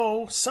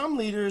So some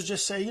leaders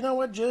just say, you know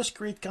what, just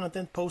create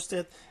content, post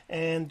it,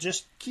 and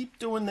just keep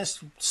doing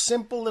this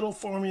simple little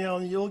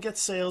formula and you'll get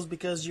sales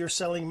because you're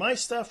selling my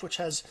stuff, which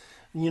has,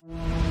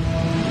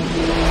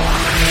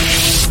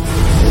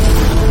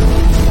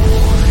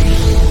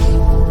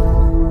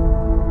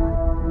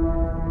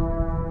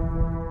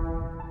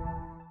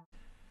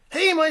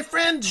 Hey, my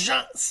friend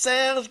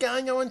Jean-Serge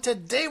Gagnon, and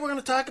today we're going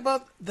to talk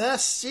about the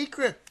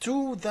secret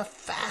to the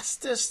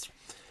fastest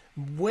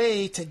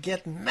way to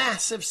get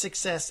massive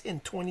success in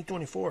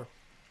 2024.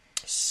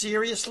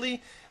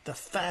 Seriously, the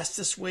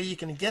fastest way you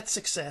can get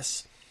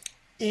success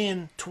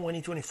in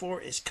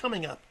 2024 is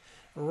coming up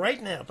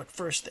right now. But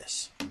first,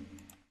 this.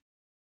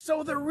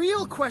 So the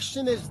real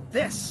question is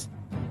this.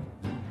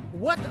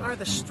 What are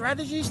the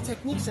strategies,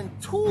 techniques, and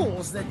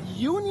tools that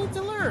you need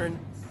to learn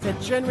to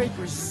generate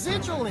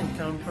residual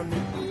income from the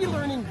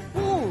e-learning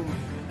boom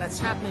that's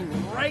happening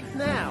right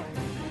now?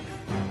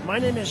 My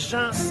name is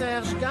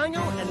Jean-Serge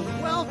Gagnon, and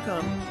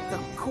welcome to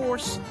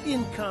Course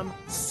Income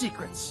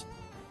Secrets.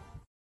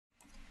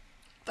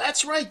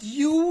 That's right,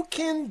 you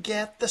can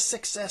get the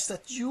success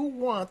that you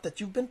want, that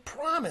you've been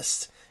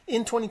promised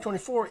in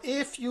 2024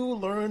 if you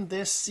learn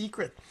this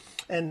secret.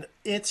 And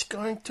it's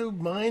going to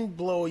mind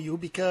blow you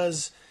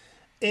because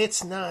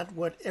it's not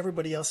what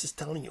everybody else is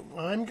telling you.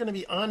 I'm going to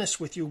be honest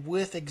with you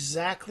with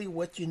exactly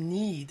what you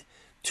need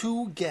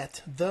to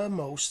get the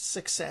most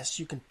success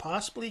you can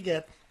possibly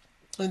get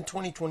in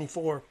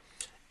 2024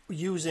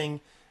 using,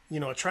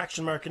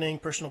 attraction marketing,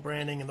 personal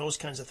branding, and those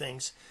kinds of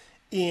things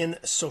in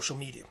social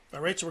media. All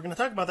right, so we're going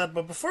to talk about that.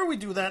 But before we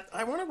do that,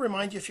 I want to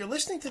remind you, if you're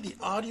listening to the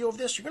audio of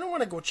this, you're going to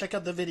want to go check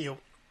out the video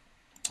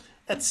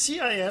at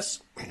CIS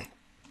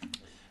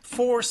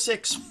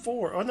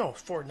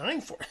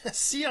 494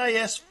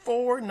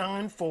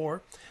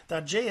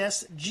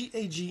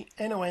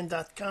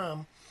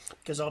 CIS494.jsgagnon.com,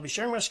 because I'll be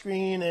sharing my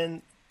screen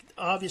and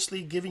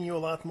obviously giving you a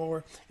lot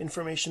more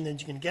information than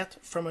you can get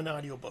from an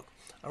audiobook.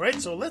 All right,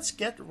 so let's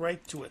get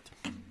right to it.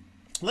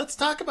 Let's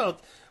talk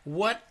about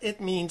what it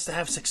means to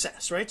have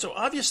success, right? So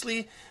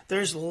obviously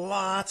there's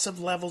lots of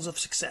levels of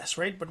success,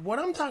 right? But what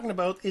I'm talking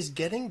about is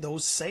getting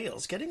those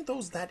sales, getting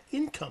that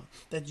income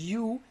that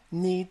you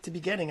need to be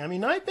getting. I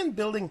mean, I've been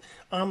building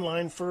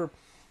online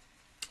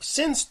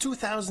since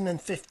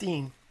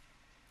 2015,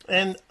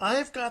 and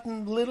I've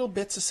gotten little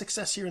bits of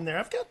success here and there.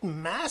 I've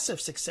gotten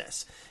massive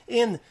success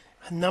in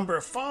a number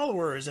of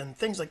followers and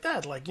things like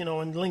that. Like, in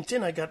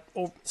LinkedIn, I got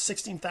over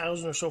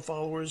 16,000 or so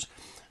followers.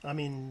 I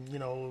mean,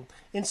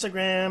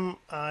 Instagram,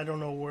 I don't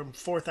know,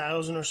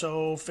 4,000 or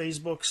so,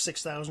 Facebook,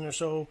 6,000 or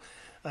so,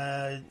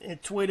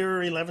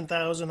 Twitter,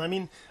 11,000. I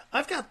mean,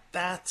 I've got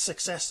that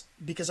success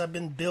because I've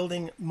been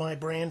building my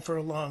brand for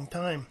a long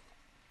time.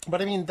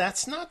 But I mean,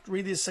 that's not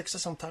really the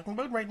success I'm talking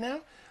about right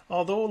now.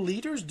 Although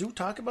leaders do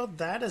talk about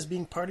that as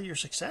being part of your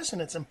success,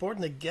 and it's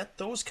important to get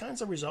those kinds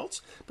of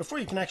results before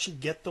you can actually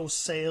get those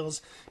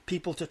sales,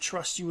 people to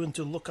trust you and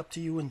to look up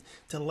to you and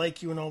to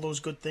like you and all those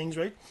good things,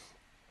 right?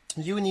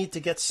 You need to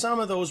get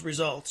some of those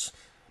results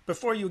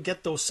before you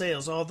get those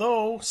sales.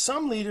 Although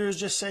some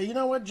leaders just say, you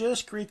know what,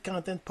 just create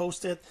content,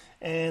 post it,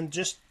 and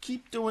just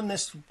keep doing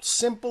this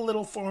simple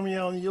little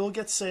formula and you'll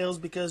get sales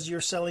because you're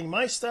selling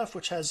my stuff,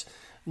 which has,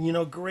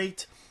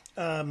 great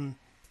word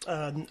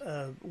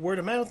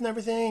of mouth and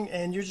everything,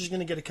 and you're just going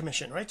to get a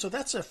commission, right? So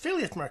that's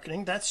affiliate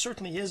marketing. That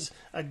certainly is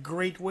a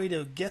great way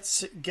to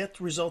get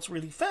results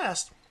really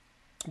fast,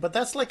 but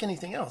that's like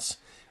anything else.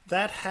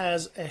 That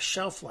has a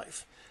shelf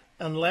life.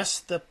 Unless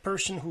the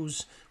person who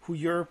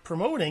you're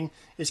promoting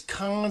is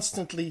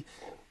constantly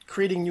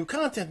creating new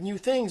content, new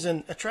things,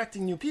 and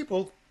attracting new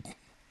people,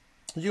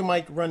 you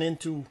might run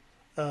into,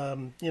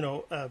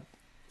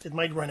 it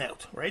might run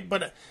out, right?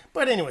 But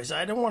anyways,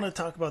 I don't want to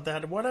talk about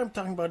that. What I'm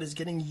talking about is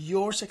getting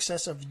your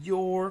success of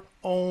your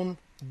own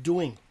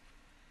doing.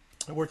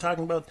 We're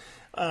talking about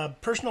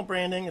personal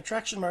branding,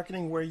 attraction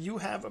marketing, where you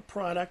have a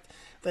product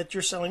that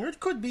you're selling, or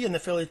it could be an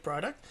affiliate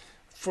product.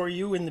 For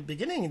you in the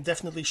beginning, it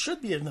definitely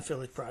should be an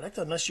affiliate product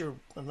unless you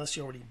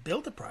already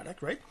built a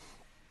product, right?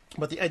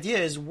 But the idea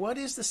is, what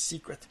is the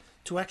secret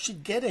to actually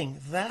getting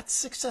that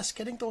success,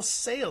 getting those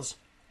sales?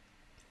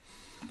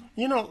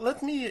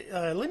 Let me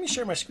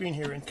share my screen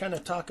here and kind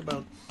of talk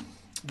about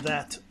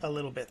that a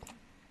little bit.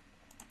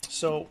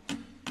 So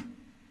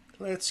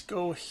let's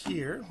go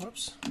here.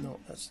 Whoops, no,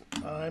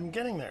 I'm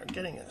getting there.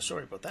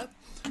 Sorry about that.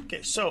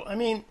 Okay, so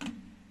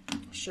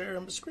share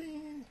on the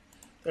screen.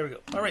 There we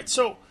go. All right,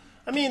 so.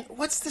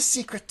 What's the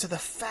secret to the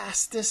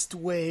fastest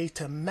way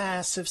to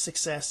massive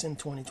success in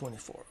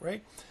 2024,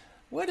 right?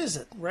 What is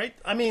it, right?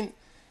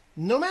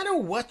 No matter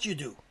what you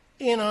do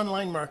in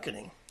online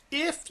marketing,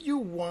 if you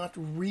want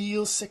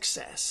real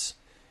success,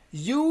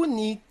 you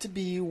need to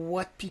be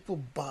what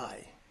people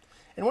buy.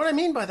 And what I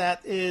mean by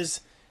that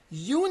is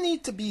you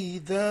need to be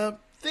the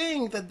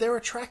thing that they're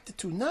attracted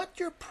to, not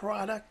your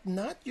product,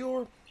 not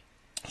your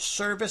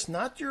service,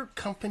 not your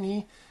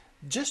company,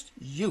 just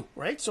you,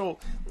 right? So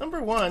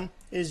number one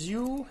is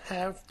you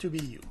have to be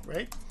you,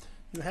 right?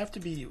 You have to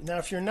be you. Now,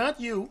 if you're not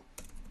you,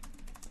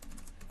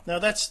 Now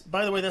that's,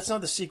 by the way, that's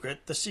not the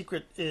secret. The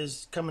secret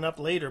is coming up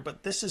later,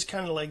 but this is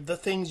kind of like the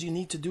things you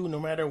need to do no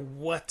matter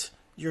what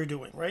you're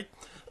doing, right?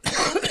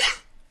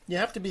 You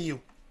have to be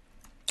you,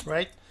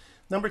 right?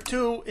 Number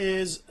two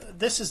is,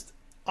 this is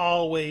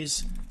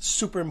always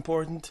super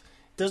important.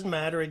 Doesn't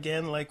matter,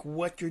 again, like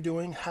what you're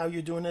doing, how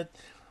you're doing it,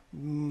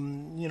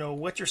 you know,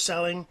 what you're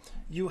selling.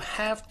 You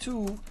have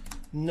to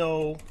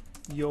know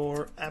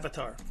your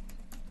avatar,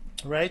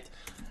 right?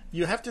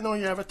 You have to know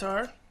your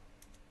avatar,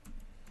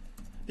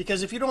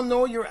 because if you don't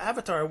know your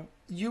avatar,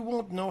 you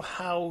won't know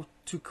how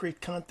to create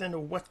content, or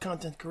what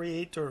content to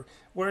create, or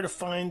where to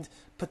find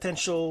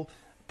potential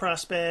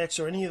prospects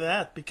or any of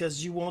that,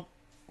 because you won't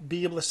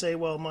be able to say,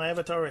 well, my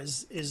avatar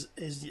is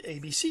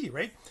ABC,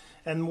 right?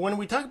 And when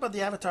we talk about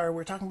the avatar,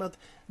 we're talking about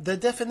the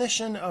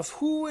definition of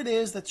who it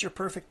is that's your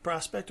perfect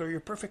prospect or your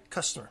perfect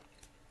customer,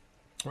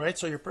 right?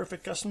 So your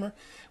perfect customer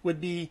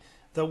would be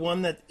the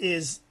one that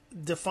is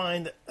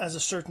defined as a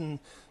certain,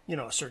 you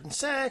know, a certain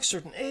sex,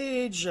 certain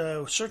age,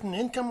 certain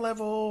income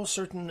level,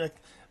 certain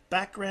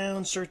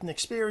background, certain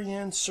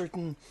experience,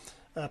 certain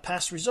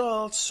past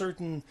results,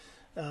 certain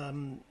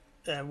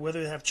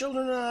whether they have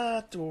children or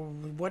not, or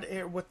what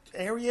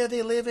area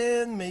they live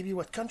in, maybe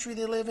what country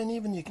they live in.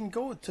 Even you can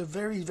go to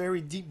very,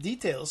 very deep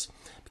details,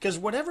 because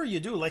whatever you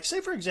do, like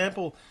say for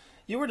example,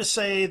 you were to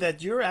say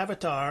that your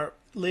avatar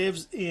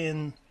lives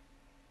in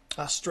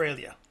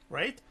Australia,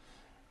 right?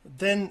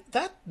 Then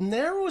that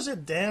narrows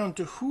it down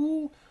to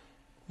who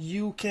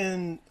you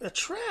can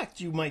attract,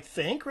 you might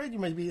think, right? You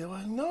might be,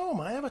 well, no,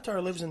 my avatar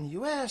lives in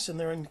the US, and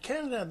they're in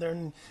Canada,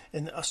 they're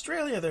in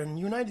Australia, they're in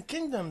the United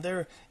Kingdom,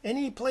 they're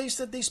any place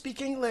that they speak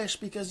English,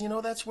 because, you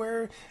know, that's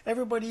where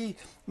everybody,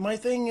 my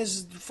thing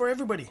is for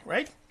everybody,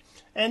 right?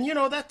 And, you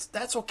know,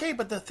 that's okay.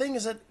 But the thing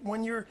is that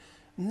when you're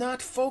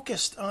not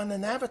focused on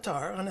an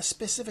avatar, on a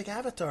specific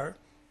avatar,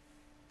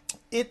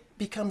 it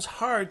becomes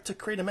hard to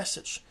create a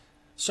message.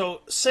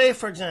 So say,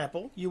 for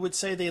example, you would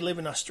say they live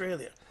in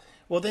Australia.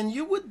 Well, then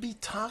you would be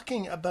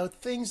talking about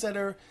things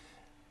that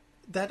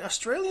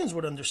Australians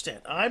would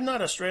understand. I'm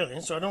not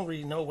Australian, so I don't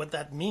really know what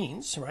that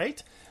means,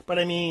 right? But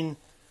I mean,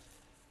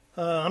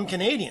 I'm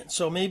Canadian,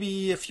 so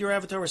maybe if your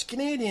avatar was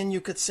Canadian, you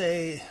could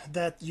say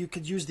that you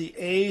could use the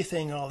A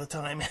thing all the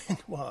time.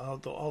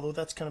 Well, although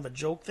that's kind of a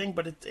joke thing,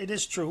 but it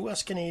is true.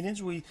 Us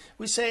Canadians, we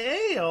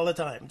say A all the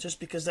time,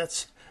 just because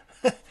that's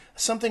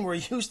something we're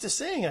used to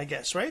saying, I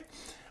guess, right?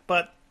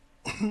 But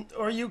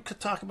or you could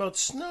talk about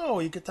snow,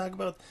 you could talk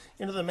about,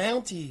 you know, the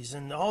Mounties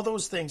and all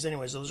those things.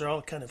 Anyways, those are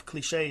all kind of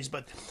cliches,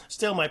 but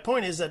still my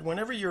point is that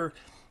whenever you're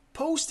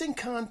posting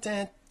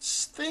content,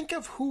 think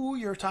of who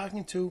you're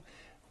talking to,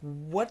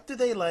 what do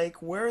they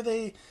like,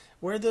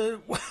 what's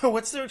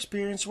their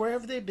experience, where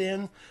have they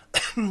been.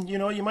 You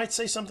know, you might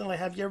say something like,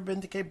 have you ever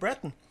been to Cape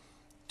Breton,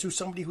 to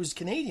somebody who's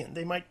Canadian.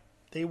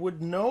 They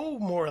would know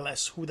more or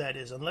less who that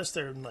is, unless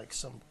they're in like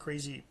some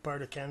crazy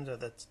part of Canada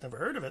that's never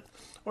heard of it,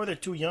 or they're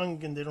too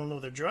young and they don't know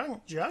their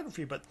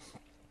geography. But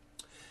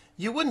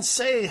you wouldn't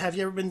say, have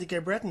you ever been to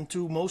Cape Breton,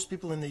 to most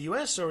people in the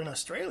US or in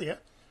Australia,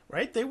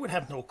 right? They would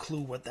have no clue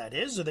what that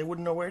is, or they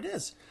wouldn't know where it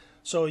is.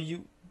 So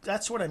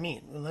that's what I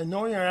mean.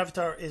 Knowing your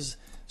avatar is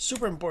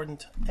super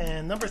important.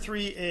 And number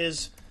three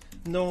is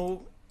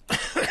know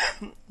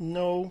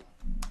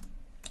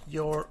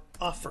your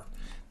offer.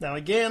 Now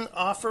again,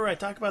 offer, I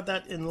talk about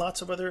that in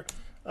lots of other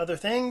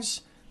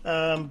things,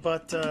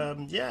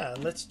 yeah,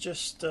 let's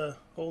just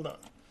hold on.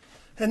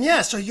 And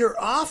yeah, so your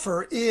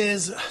offer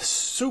is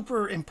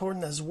super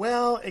important as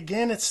well.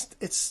 Again,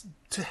 it's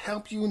to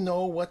help you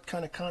know what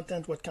kind of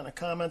content, what kind of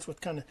comments,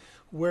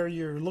 where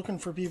you're looking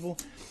for people,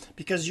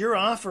 because your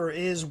offer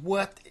is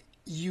what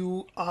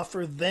you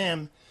offer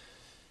them,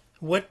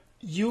 what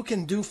you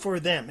can do for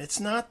them. It's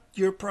not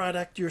your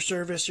product, your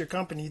service, your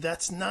company.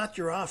 That's not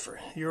your offer.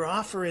 Your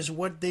offer is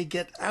what they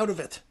get out of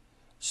it.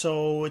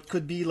 So it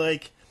could be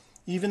like,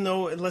 even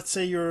though, let's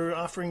say you're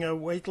offering a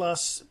weight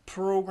loss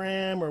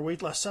program or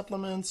weight loss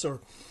supplements, or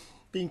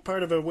being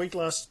part of a weight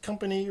loss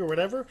company or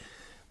whatever,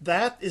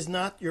 that is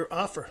not your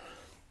offer.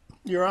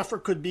 Your offer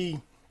could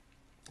be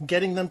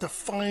getting them to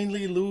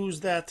finally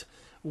lose that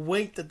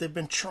weight that they've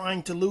been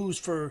trying to lose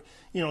for,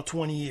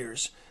 20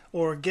 years,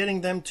 or getting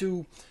them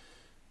to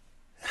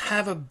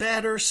have a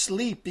better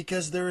sleep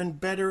because they're in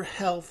better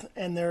health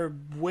and their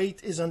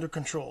weight is under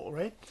control,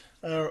 right?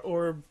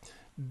 Or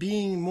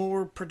being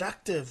more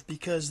productive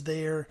because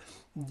they're,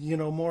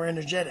 more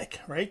energetic,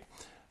 right?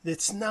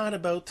 It's not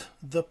about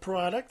the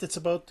product, it's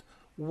about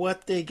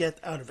what they get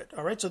out of it.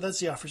 All right, so that's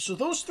the offer. So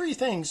those three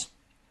things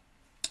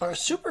are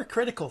super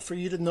critical for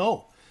you to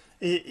know,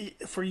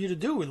 for you to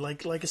do.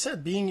 Like I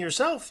said, being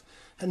yourself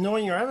and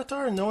knowing your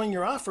avatar and knowing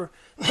your offer.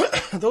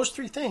 Those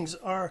three things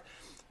are,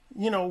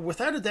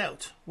 without a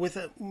doubt,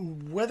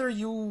 whether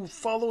you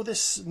follow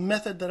this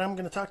method that I'm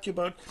going to talk to you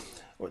about,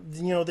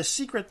 the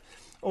secret,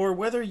 or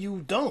whether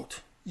you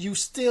don't, you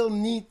still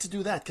need to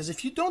do that. Because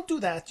if you don't do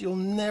that, you'll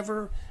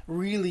never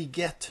really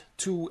get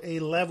to a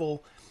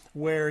level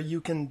where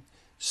you can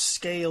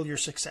scale your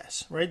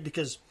success, right?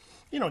 Because,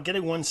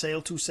 getting 1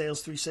 sale, 2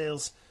 sales, 3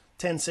 sales,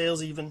 10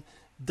 sales even,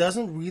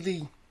 doesn't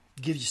really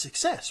give you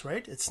success,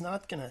 right? It's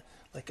not gonna,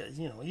 like,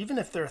 even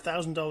if they're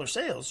 $1,000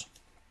 sales,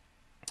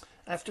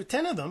 after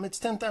 10 of them, it's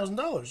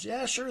 $10,000.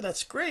 Yeah, sure,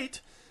 that's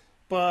great,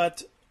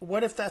 but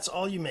what if that's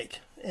all you make?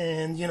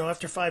 And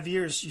after 5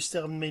 years, you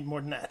still haven't made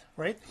more than that,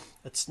 right?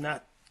 That's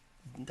not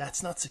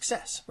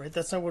success, right?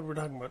 That's not what we're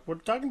talking about. We're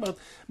talking about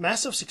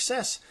massive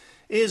success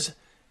is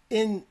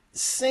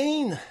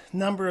insane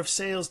number of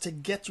sales to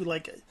get you,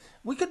 like,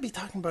 we could be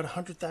talking about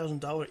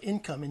 $100,000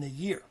 income in a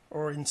year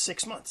or in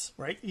 6 months,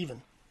 right?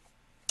 Even.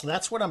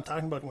 That's what I'm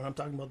talking about when I'm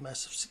talking about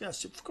massive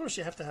success. Of course,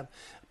 you have to have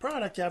a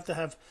product, you have to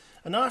have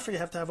an offer, you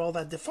have to have all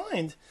that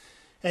defined.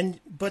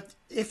 But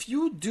if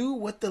you do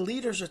what the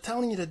leaders are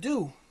telling you to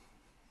do,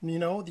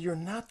 you're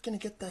not going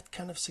to get that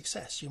kind of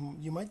success.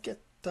 You might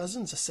get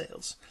dozens of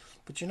sales,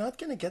 but you're not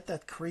going to get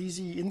that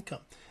crazy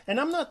income. And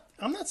I'm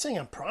not saying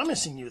I'm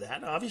promising you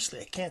that.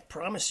 Obviously, I can't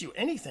promise you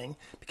anything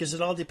because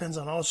it all depends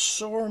on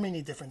so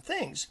many different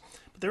things.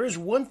 But there is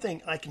one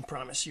thing I can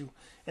promise you,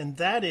 and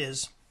that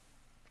is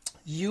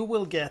you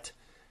will get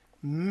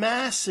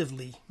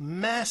massively,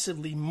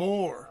 massively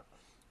more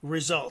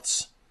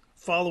results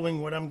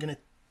following what I'm going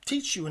to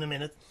teach you in a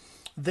minute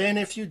than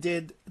if you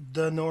did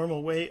the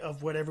normal way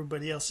of what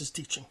everybody else is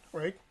teaching,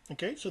 right?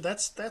 Okay, so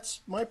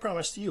that's my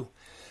promise to you.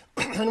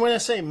 And when I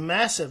say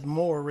massive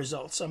more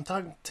results, I'm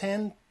talking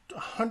 10,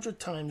 100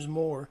 times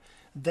more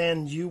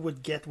than you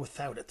would get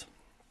without it.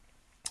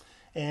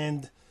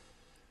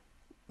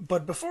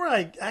 But before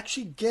I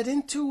actually get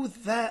into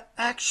that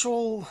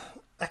actual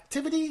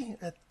activity,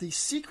 the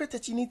secret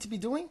that you need to be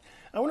doing,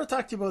 I want to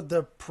talk to you about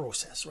the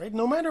process, right?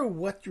 No matter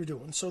what you're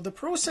doing. So the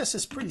process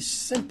is pretty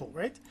simple,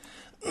 right?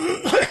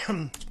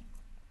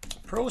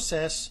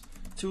 Process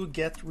to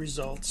get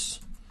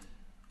results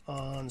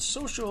on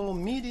social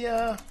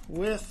media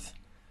with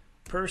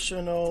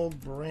personal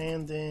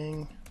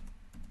branding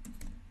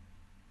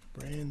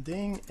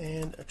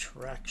and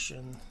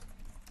attraction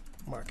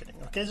marketing.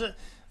 Okay, so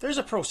there's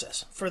a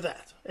process for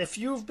that. If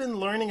you've been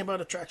learning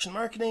about attraction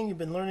marketing, you've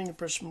been learning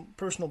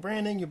personal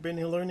branding, you've been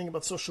learning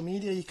about social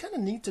media, you kind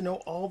of need to know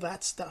all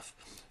that stuff.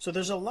 So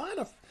there's a lot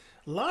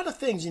of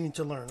things you need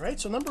to learn, right?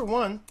 So number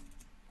one,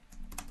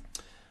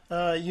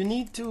 you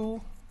need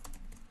to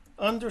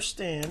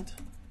understand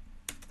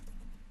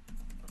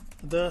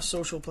the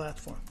social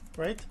platform,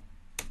 right?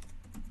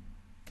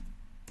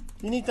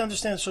 You need to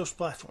understand the social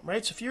platform,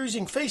 right? So if you're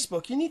using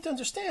Facebook, you need to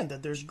understand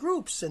that there's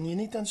groups, and you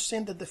need to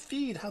understand that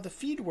how the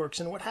feed works,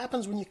 and what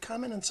happens when you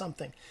comment on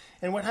something,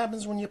 and what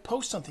happens when you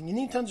post something. You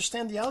need to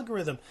understand the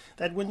algorithm,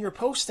 that when you're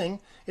posting,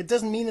 it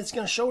doesn't mean it's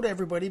going to show to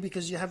everybody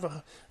because you have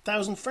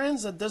 1,000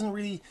 friends. That doesn't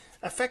really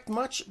affect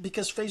much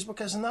because Facebook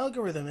has an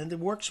algorithm, and it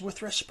works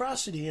with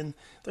reciprocity, and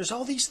there's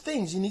all these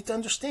things you need to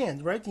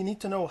understand, right? You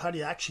need to know how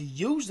to actually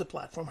use the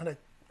platform, how to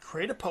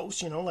create a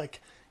post,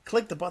 like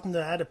click the button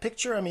to add a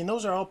picture. I mean,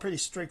 those are all pretty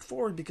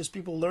straightforward because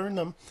people learn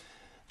them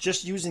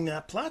just using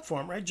that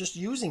platform, right? Just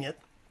using it.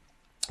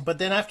 But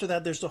then after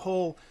that, there's the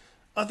whole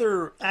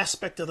other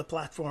aspect of the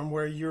platform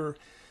where you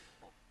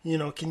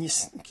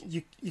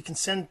can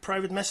send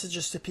private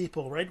messages to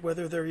people, right?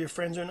 Whether they're your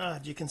friends or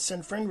not. You can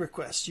send friend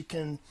requests. You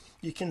can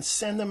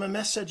send them a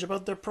message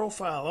about their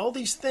profile. All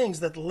these things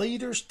that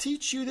leaders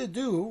teach you to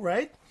do,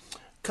 right?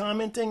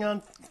 Commenting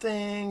on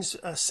things,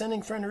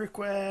 sending friend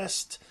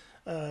requests,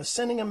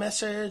 sending a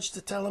message to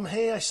tell them,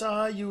 hey, I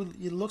saw you,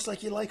 it looks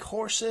like you like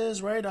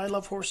horses, right? I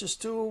love horses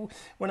too.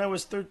 When I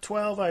was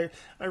 12, I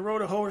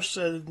rode a horse,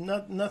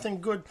 nothing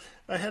good.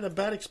 I had a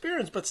bad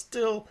experience, but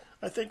still,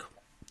 I think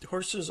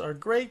horses are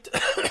great,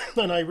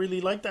 and I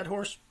really liked that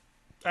horse.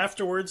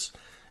 Afterwards,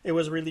 it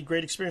was a really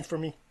great experience for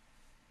me.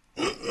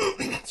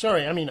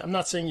 Sorry, I mean, I'm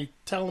not saying you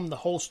tell them the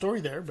whole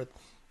story there, but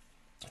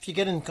if you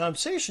get in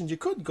conversation, you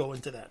could go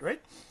into that,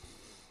 right?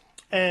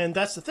 And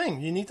that's the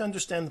thing. You need to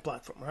understand the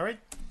platform, all right?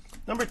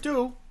 Number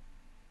two,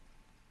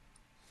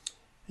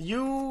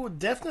 you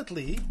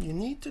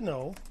need to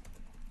know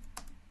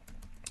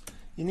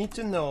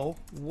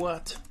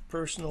what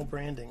personal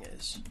branding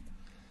is.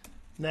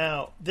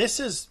 Now, this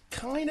is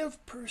kind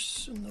of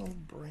personal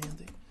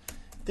branding.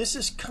 This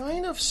is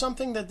kind of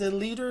something that the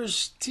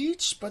leaders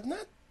teach, but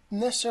not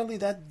necessarily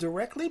that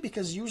directly,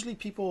 because usually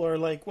people are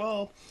like,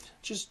 well,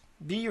 just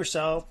be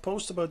yourself,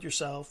 post about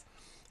yourself,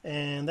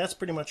 and that's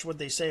pretty much what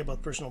they say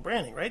about personal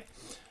branding, right?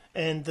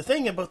 And the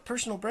thing about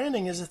personal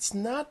branding is it's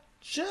not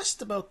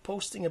just about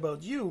posting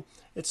about you.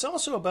 It's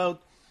also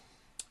about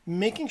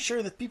making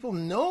sure that people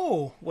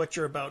know what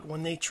you're about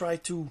when they try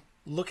to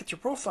look at your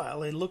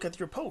profile, they look at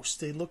your posts,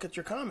 they look at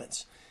your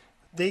comments.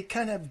 They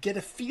kind of get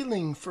a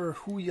feeling for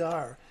who you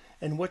are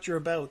and what you're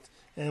about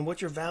and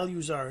what your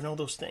values are and all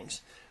those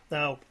things.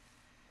 Now,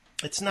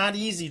 it's not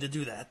easy to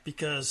do that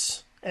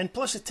because, and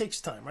plus it takes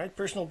time, right?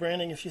 Personal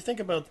branding, if you think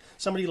about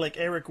somebody like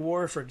Eric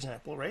Warr, for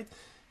example, right?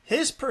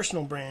 His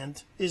personal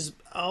brand is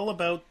all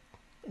about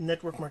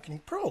Network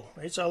Marketing Pro,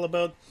 right? It's all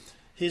about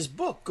his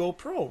book, Go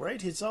Pro,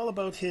 right? It's all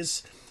about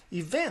his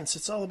events.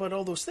 It's all about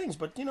all those things.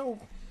 But,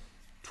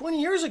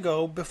 20 years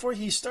ago, before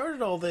he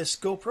started all this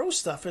Go Pro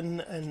stuff and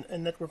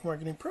Network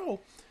Marketing Pro,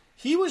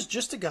 he was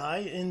just a guy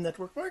in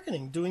network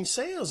marketing doing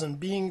sales and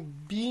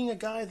being a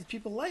guy that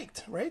people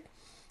liked, right?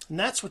 And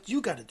that's what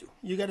you got to do.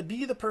 You got to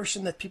be the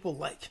person that people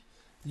like.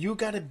 You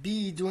got to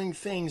be doing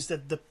things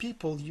that the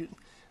people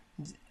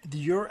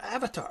your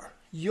avatar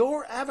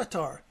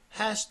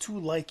has to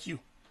like you.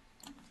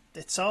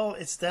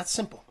 It's that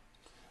simple.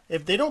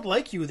 If they don't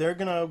like you, they're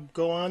gonna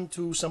go on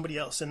to somebody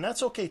else, and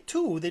that's okay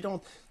too.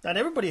 Not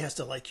everybody has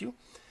to like you,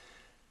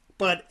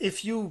 but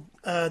if you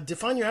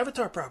define your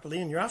avatar properly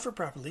and your offer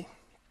properly,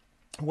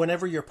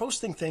 whenever you're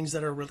posting things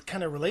that are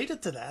kind of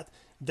related to that,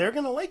 they're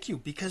gonna like you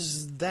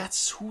because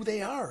that's who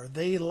they are.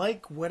 They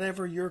like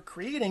whatever you're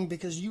creating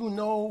because you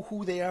know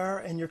who they are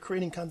and you're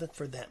creating content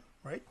for them,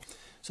 right?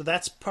 So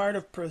that's part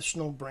of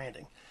personal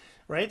branding,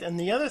 right? And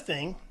the other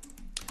thing,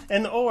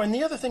 and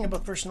the other thing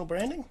about personal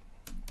branding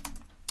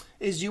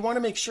is you want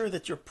to make sure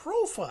that your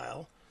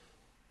profile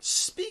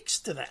speaks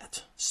to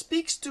that,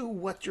 speaks to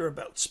what you're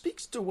about,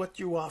 speaks to what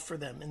you offer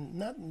them, and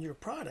not your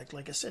product.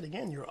 Like I said,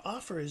 again, your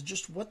offer is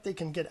just what they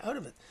can get out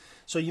of it.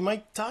 So you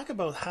might talk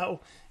about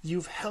how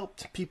you've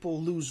helped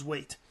people lose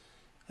weight,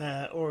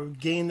 or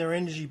gain their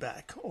energy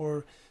back,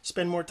 or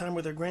spend more time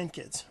with their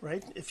grandkids,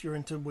 right? If you're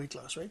into weight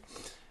loss, right?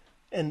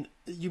 And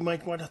you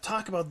might want to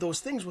talk about those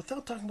things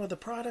without talking about the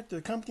product or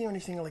the company or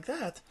anything like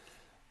that.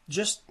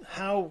 Just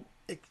how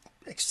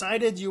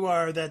excited you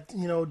are that,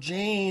 you know,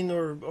 Jane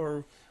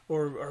or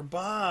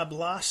Bob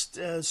lost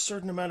a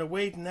certain amount of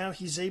weight and now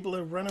he's able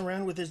to run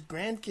around with his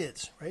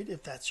grandkids, right?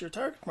 If that's your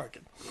target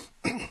market.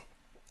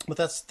 But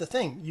that's the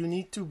thing. You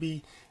need to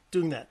be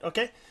doing that,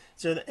 okay?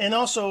 So, and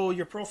also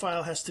your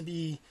profile has to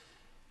be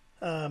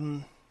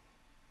letting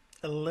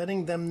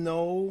them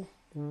know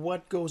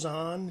what goes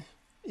on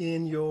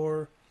in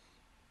your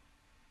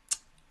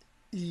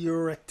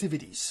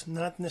activities,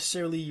 not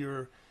necessarily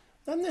your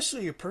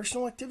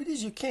personal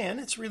activities. You can,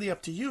 it's really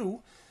up to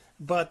you,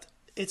 but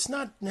it's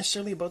not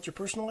necessarily about your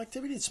personal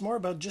activity. It's more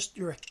about just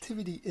your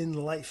activity in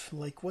life.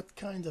 Like what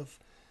kinds of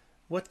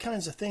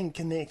thing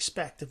can they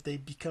expect if they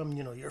become,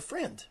 you know, your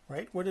friend,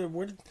 right?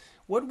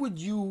 What would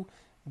you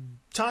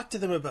talk to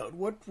them about?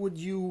 What would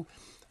you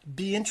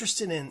be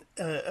interested in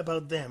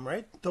about them,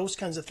 right? Those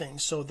kinds of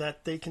things, so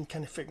that they can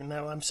kind of figure.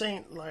 Now I'm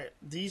saying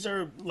these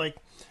are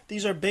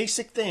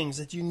basic things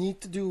that you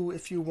need to do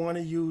if you want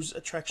to use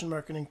attraction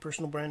marketing,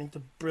 personal branding to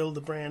build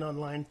a brand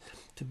online,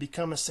 to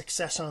become a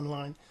success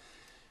online.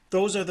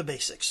 Those are the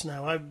basics.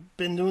 Now I've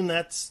been doing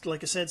that,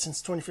 like I said,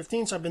 since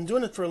 2015, so I've been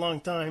doing it for a long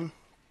time,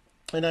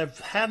 and I've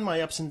had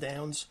my ups and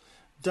downs,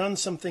 done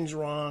some things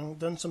wrong,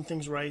 done some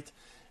things right,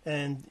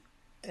 and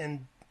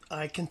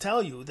I can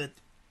tell you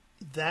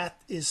that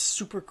is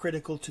super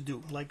critical to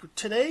do. Like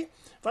today,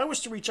 if I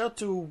was to reach out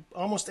to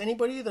almost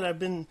anybody that I've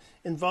been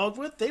involved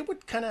with, they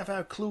would kind of have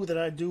a clue that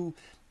I do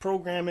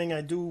programming,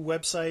 I do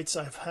websites,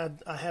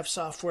 I have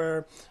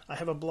software, I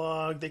have a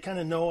blog. They kind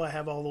of know I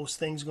have all those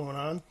things going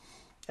on,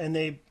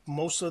 and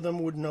most of them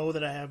would know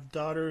that I have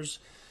daughters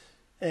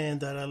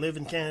and that I live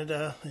in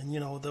Canada, and you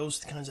know,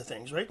 those kinds of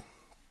things, right?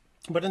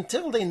 But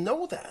until they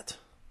know that,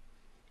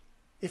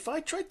 if I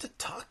tried to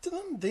talk to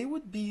them, they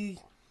would be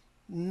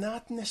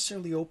not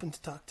necessarily open to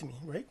talk to me,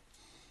 right?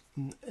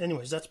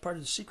 Anyways, that's part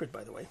of the secret,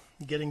 by the way,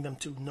 getting them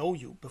to know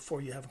you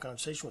before you have a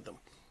conversation with them.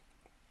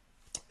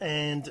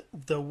 And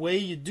the way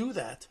you do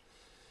that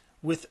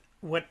with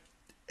what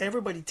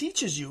everybody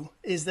teaches you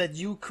is that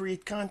you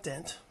create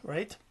content,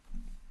 right?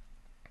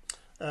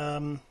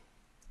 And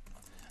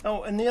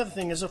the other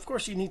thing is, of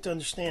course, you need to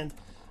understand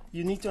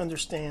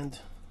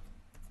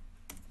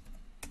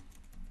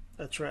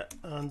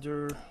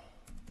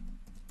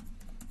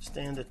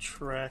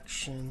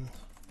attraction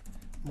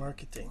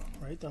marketing,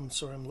 right? I'm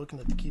sorry, I'm looking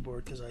at the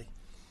keyboard because I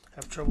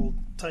have trouble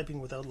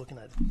typing without looking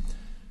at it.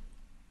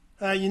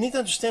 You need to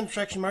understand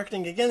attraction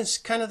marketing. Again, it's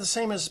kind of the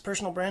same as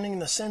personal branding in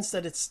the sense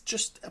that it's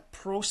just a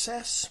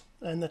process,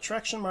 and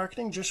attraction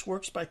marketing just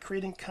works by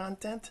creating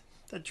content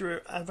that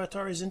your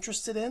avatar is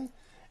interested in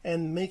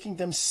and making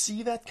them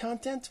see that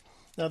content.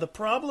 Now, the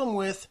problem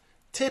with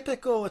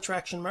typical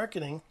attraction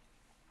marketing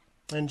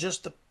and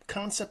just the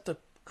concept of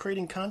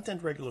creating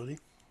content regularly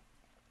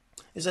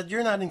is that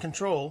you're not in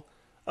control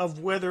of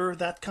whether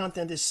that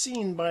content is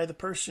seen by the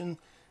person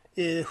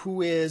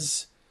who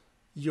is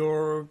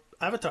your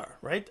avatar,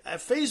 right?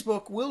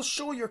 Facebook will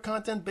show your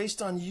content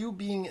based on you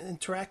being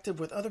interactive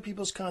with other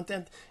people's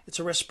content. It's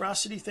a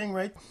reciprocity thing,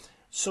 right?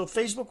 So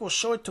Facebook will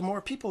show it to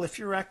more people if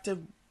you're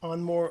active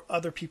on more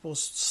other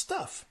people's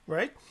stuff,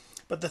 right?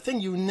 But the thing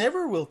you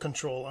never will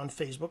control on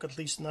Facebook, at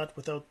least not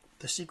without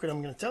the secret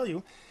I'm going to tell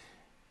you,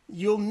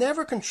 you'll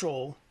never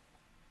control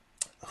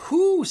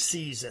who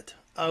sees it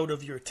out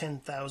of your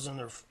 10,000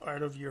 or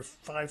out of your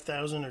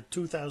 5,000 or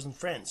 2,000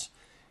 friends.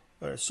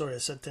 Or sorry, I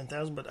said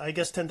 10,000, but I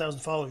guess 10,000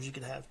 followers you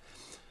could have.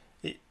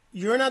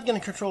 You're not going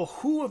to control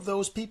who of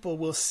those people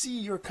will see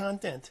your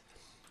content.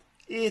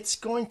 It's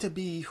going to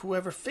be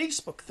whoever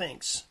Facebook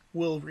thinks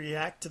will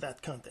react to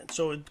that content.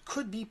 So it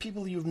could be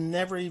people you've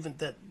never even,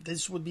 that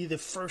this would be the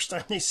first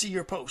time they see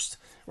your post,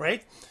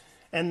 right?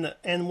 And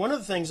one of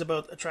the things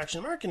about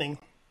attraction marketing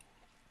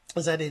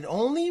is that it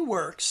only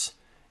works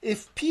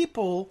if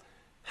people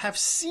have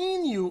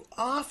seen you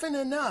often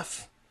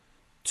enough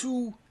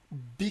to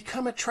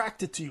become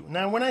attracted to you.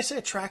 Now, when I say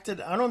attracted,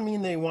 I don't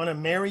mean they want to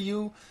marry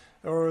you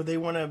or they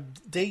want to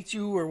date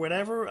you or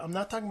whatever. I'm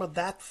not talking about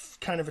that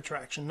kind of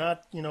attraction,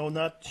 not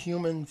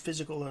human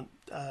physical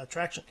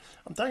attraction.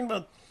 I'm talking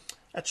about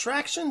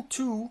attraction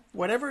to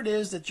whatever it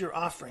is that you're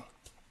offering.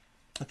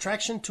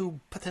 Attraction to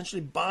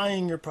potentially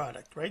buying your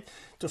product, right?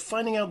 To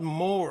finding out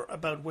more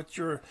about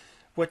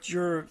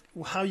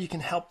how you can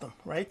help them,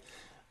 right?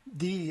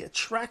 The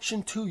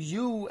attraction to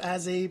you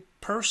as a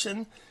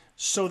person,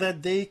 so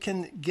that they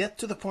can get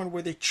to the point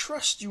where they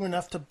trust you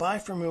enough to buy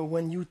from you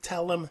when you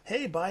tell them,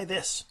 hey, buy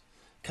this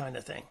kind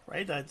of thing,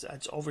 right? That's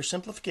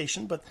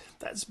oversimplification, but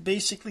that's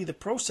basically the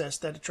process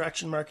that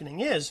attraction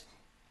marketing is,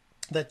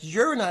 that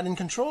you're not in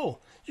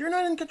control. You're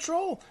not in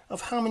control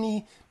of how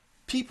many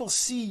people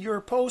see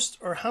your post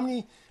or how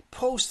many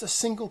posts a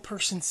single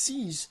person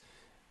sees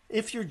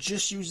if you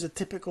just use the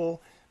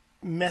typical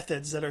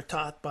methods that are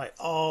taught by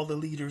all the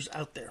leaders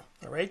out there.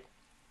 All right.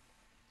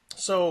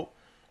 So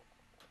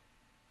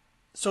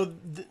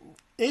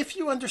if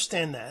you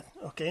understand that,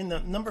 okay,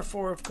 number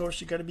 4, of course,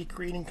 you got to be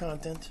creating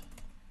content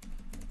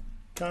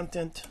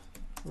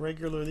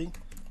regularly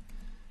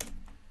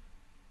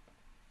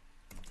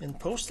and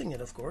posting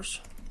it, of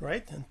course,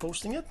 right? And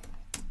posting it.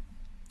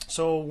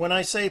 So when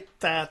I say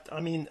that,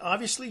 I mean,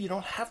 obviously you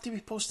don't have to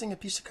be posting a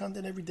piece of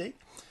content every day,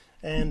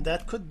 and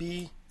that could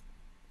be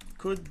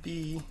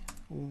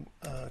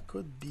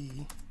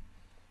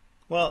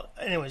well,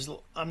 anyways,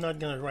 I'm not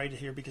going to write it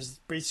here because it's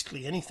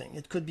basically anything.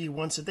 It could be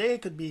once a day,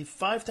 it could be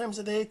 5 times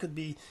a day, it could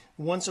be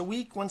once a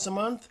week, once a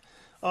month.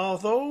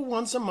 Although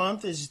once a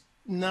month is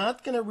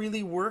not going to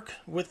really work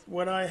with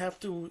what I have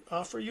to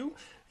offer you.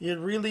 It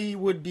really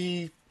would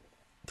be,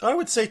 I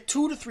would say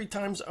 2 to 3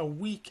 times a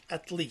week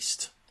at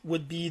least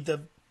would be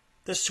the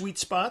sweet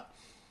spot,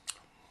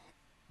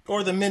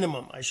 or the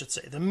minimum, I should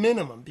say, the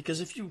minimum. Because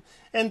if you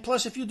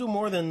do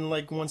more than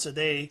like once a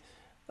day,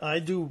 I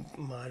don't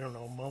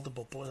know,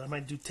 multiple posts. I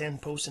might do 10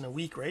 posts in a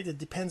week, right? It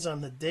depends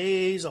on the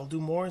days. I'll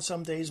do more in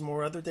some days,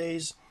 more other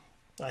days.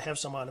 I have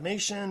some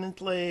automation in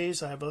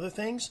place. I have other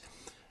things,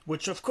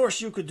 which of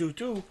course you could do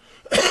too.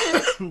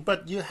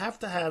 But you have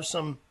to have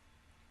some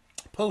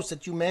posts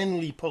that you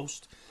manually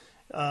post.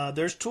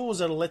 There's tools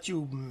that'll let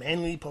you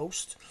manually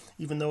post,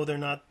 even though they're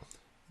not,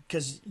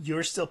 because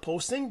you're still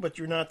posting, but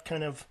you're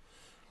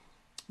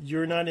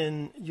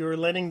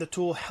letting the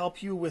tool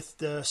help you with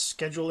the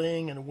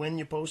scheduling and when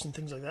you post and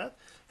things like that.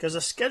 Because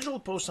a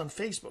scheduled post on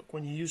Facebook,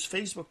 when you use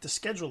Facebook to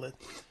schedule it,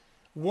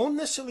 won't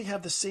necessarily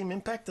have the same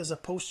impact as a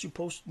post you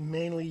post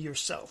manually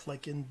yourself,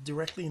 like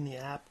directly in the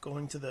app,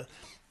 going to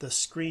the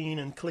screen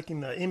and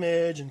clicking the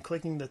image and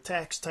clicking the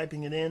text,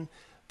 typing it in.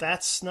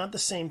 That's not the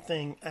same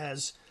thing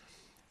as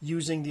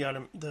using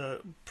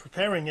the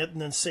preparing it and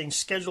then saying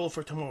schedule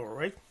for tomorrow,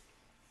 right?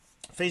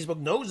 Facebook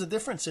knows the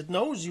difference. It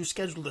knows you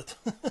scheduled it.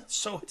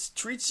 So it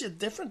treats you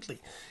differently.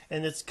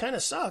 And it kind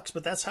of sucks,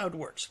 but that's how it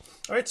works.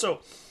 All right,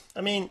 so,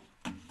 I mean,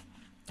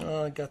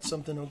 I got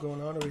something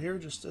going on over here.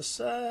 Just a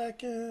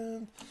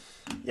second.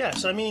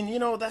 Yes, I mean,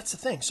 that's the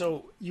thing.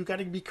 So you got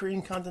to be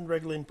creating content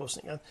regularly and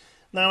posting.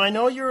 Now, I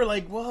know you're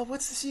like, well,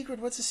 what's the secret?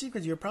 What's the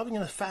secret? You're probably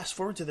going to fast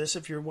forward to this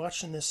if you're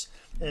watching this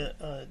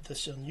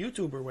this on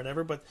YouTube or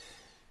whatever. But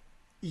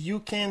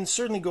you can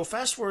certainly go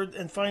fast forward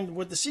and find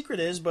what the secret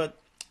is, but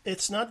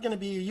it's not going to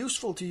be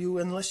useful to you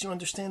unless you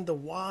understand the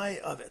why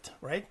of it,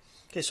 right?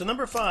 Okay, so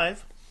number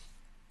 5,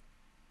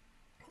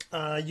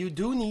 you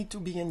do need to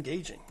be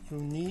engaging. You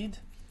need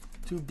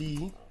to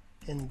be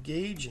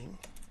engaging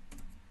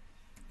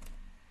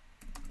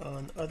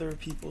on other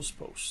people's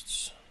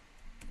posts.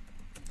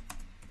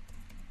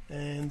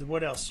 And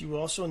what else? You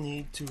also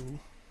you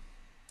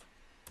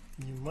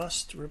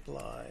must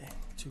reply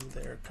to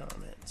their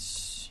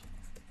comments.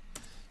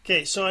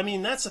 Okay, so I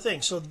mean, that's the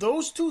thing. So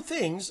those 2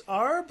 things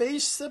are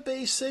the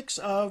basics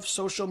of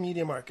social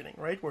media marketing,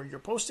 right? Where you're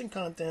posting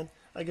content.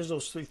 I guess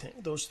those three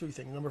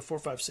things, number 4,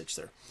 5, 6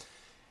 there.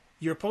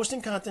 You're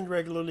posting content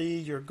regularly,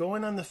 you're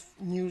going on the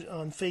news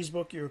on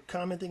Facebook, you're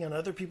commenting on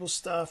other people's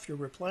stuff, you're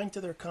replying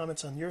to their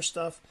comments on your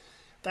stuff.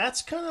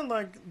 That's kind of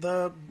like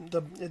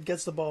it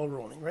gets the ball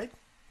rolling, right?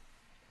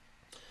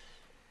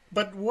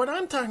 But what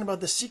I'm talking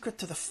about, the secret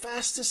to the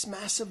fastest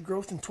massive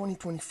growth in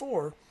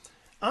 2024,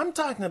 I'm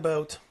talking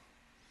about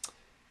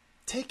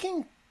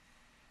taking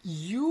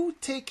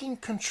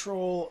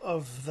control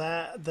of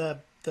the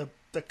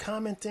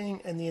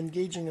commenting and the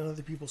engaging on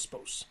other people's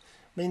posts.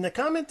 I mean, the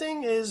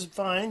commenting is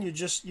fine.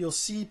 You'll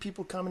see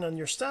people comment on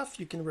your stuff.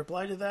 You can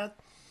reply to that.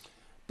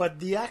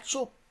 But the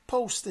actual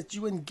post that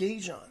you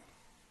engage on.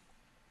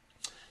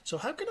 So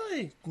how can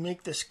I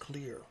make this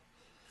clear?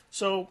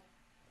 So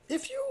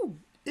if you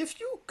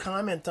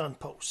comment on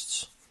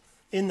posts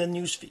in the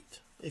newsfeed,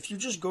 if you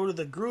just go to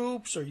the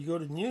groups or you go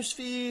to the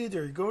newsfeed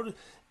or you go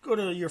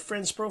to your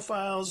friends'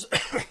 profiles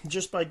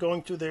just by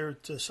going to their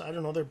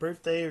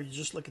birthday, or you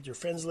just look at your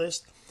friends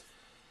list,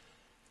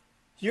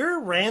 you're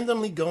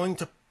randomly going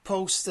to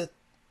posts that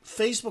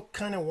Facebook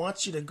kind of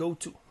wants you to go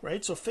to,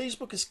 right? So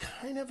Facebook is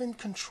kind of in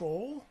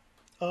control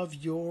of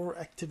your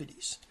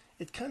activities.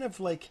 it kind of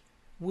like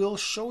will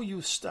show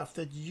you stuff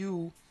that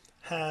you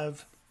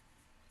have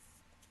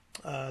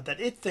that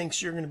it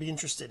thinks you're going to be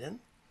interested in,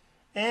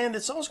 and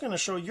it's also going to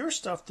show your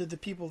stuff to the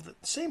people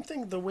that same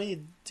thing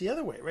the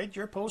other way, right?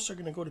 Your posts are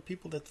going to go to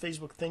people that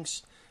Facebook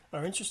thinks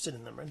are interested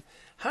in them. And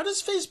how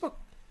does Facebook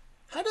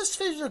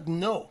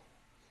know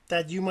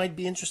that you might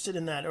be interested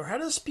in that, or how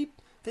does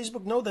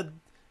Facebook know that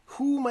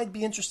who might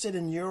be interested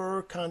in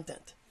your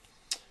content?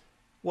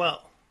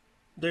 Well,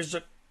 there's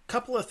a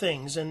couple of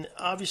things, and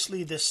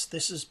obviously this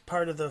is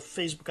part of the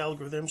Facebook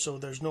algorithm, so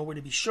there's no way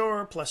to be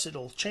sure, plus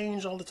it'll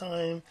change all the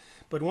time.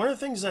 But one of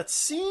the things that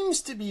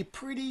seems to be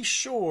pretty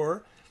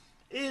sure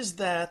is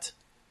that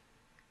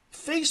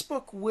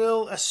Facebook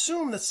will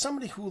assume that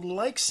somebody who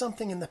liked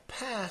something in the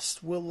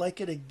past will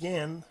like it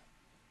again,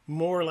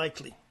 more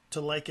likely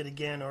to like it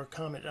again or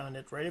comment on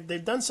it, right? If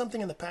they've done something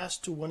in the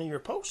past to one of your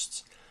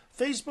posts,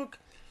 Facebook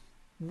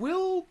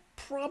will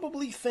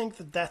probably think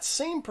that that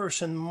same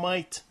person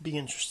might be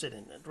interested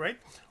in it, right?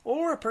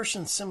 Or a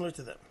person similar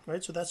to them,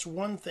 right? So that's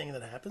one thing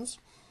that happens.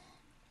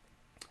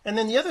 And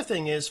then the other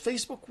thing is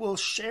Facebook will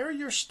share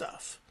your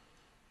stuff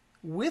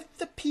with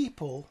the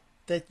people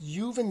that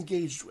you've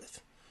engaged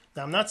with.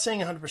 Now, I'm not saying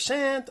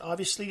 100%.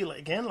 Obviously,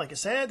 again, like I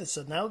said, it's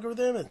an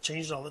algorithm. It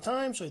changes all the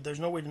time, so there's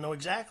no way to know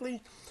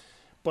exactly.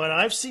 But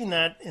I've seen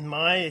that in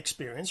my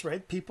experience,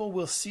 right? People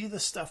will see the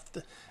stuff.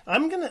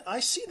 I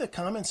see the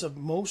comments of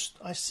most.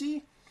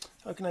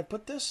 How can I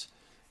put this?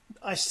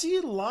 I see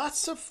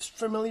lots of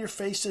familiar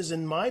faces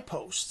in my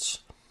posts,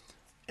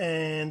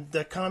 and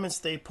the comments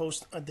they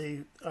post,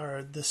 they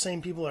are the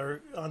same people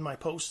are on my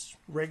posts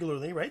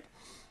regularly, right?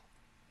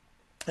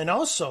 And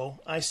also,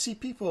 I see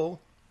people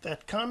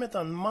that comment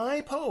on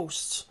my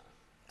posts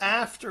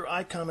after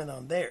I comment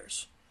on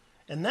theirs.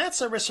 And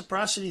that's a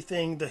reciprocity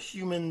thing, the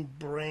human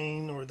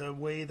brain, or the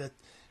way that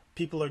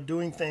people are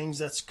doing things.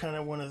 That's kind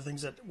of one of the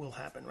things that will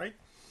happen, right?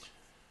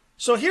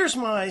 So here's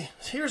the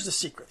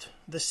secret.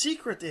 The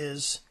secret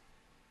is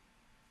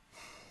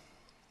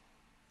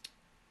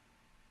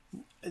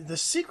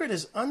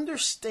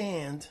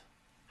understand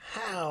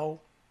how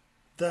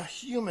the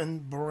human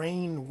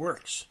brain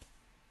works.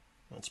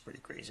 That's pretty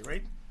crazy,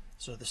 right?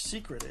 So the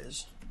secret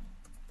is,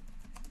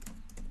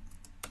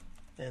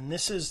 and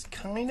this is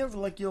kind of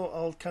like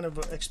I'll kind of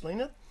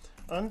explain it.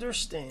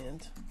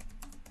 Understand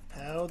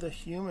how the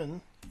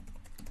human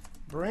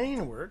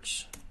brain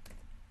works,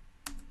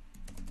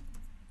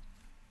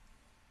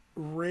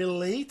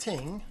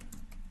 relating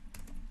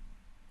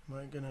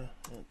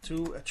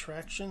to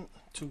attraction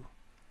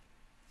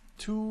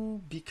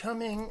to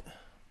becoming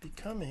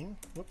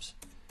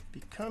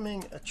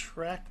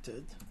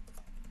attracted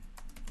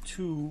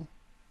to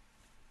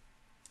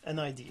an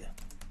idea.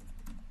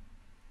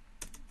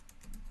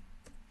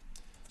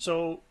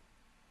 So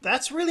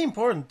that's really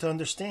important to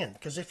understand,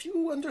 because if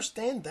you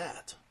understand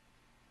that,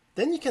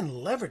 then you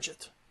can leverage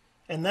it.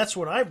 And that's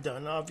what I've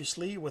done,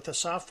 obviously, with a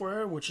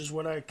software, which is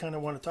what I kind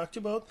of want to talk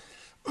to you about.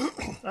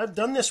 I've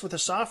done this with a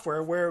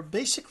software where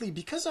basically,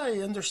 because I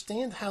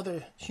understand how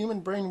the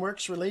human brain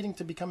works relating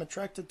to become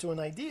attracted to an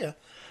idea,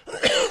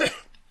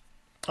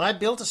 I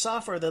built a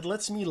software that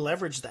lets me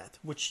leverage that,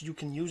 which you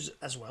can use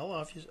as well,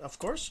 of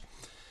course.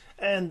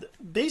 And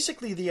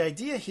basically, the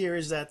idea here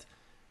is that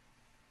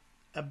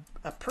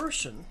a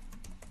person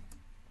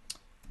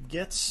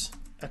gets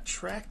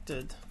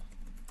attracted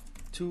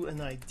to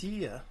an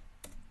idea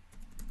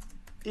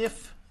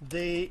if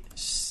they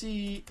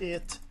see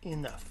it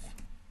enough.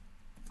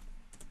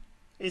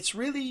 It's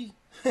really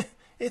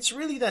it's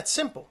really that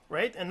simple,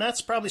 right? And that's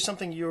probably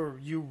something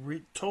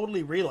you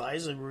totally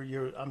realize.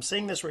 I'm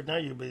saying this right now,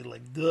 you'll be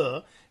like,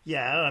 duh.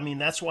 Yeah, I mean,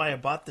 that's why I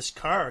bought this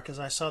car, because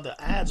I saw the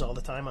ads all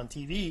the time on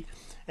TV,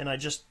 and I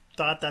just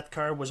thought that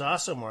car was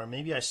awesome. Or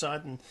maybe I saw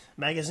it in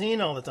magazine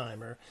all the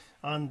time, or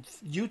on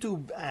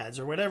YouTube ads,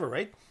 or whatever,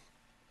 right?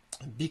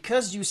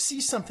 Because you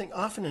see something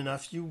often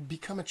enough, you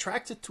become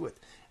attracted to it.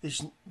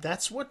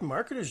 That's what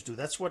marketers do.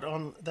 That's what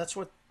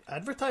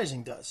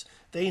advertising does.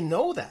 They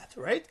know that,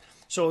 right?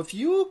 So if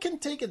you can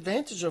take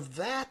advantage of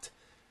that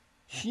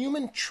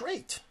human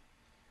trait,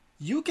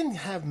 you can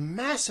have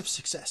massive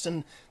success.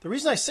 And the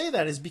reason I say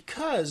that is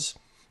because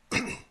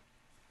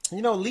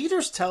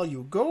leaders tell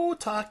you, go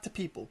talk to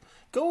people,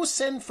 go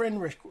send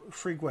friend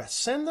requests,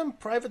 send them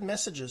private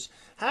messages,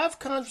 have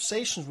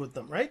conversations with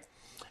them, right?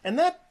 And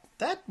that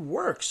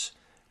works.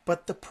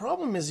 But the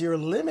problem is you're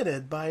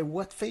limited by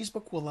what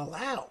Facebook will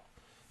allow.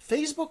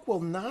 Facebook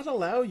will not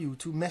allow you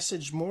to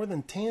message more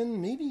than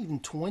 10, maybe even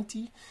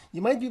 20.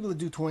 You might be able to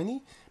do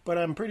 20, but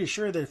I'm pretty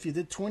sure that if you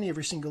did 20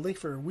 every single day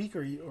for a week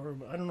or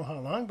I don't know how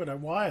long, but a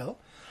while,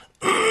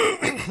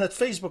 that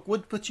Facebook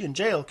would put you in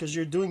jail because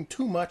you're doing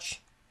too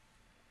much.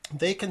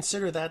 They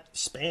consider that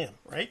spam,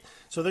 right?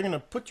 So they're going to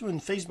put you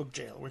in Facebook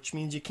jail, which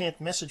means you can't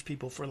message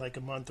people for like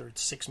a month or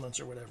 6 months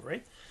or whatever,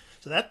 right?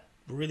 So that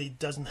really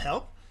doesn't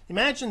help.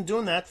 Imagine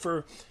doing that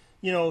for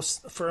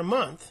a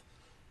month,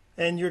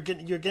 and you're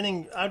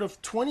getting out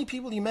of 20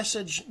 people you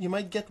message, you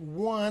might get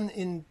maybe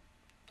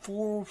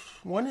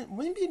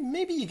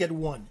you get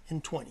one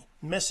in 20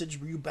 message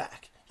you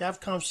back. You have a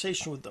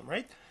conversation with them,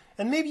 right?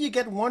 and maybe you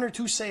get 1 or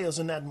 2 sales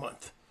in that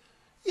month.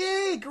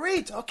 Yay,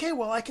 great. Okay,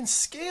 well, I can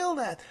scale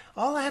that.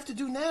 All I have to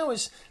do now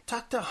is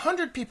talk to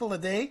 100 people a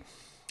day,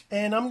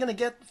 and I'm going to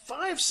get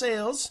 5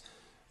 sales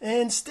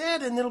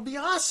instead, and it'll be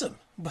awesome.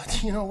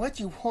 But you know what?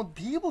 You won't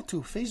be able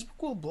to.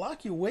 Facebook will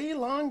block you way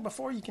long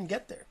before you can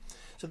get there.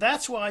 So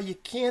that's why you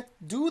can't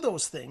do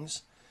those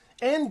things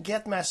and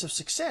get massive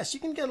success. You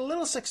can get a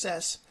little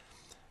success,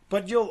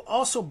 but you'll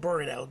also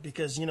burn out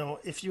because, you know,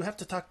 if you have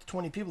to talk to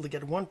 20 people to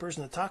get one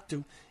person to talk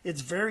to,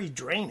 it's very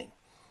draining.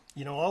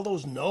 You know, all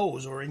those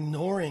no's or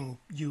ignoring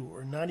you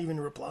or not even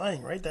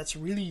replying, right? That's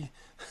really,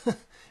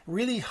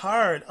 really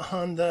hard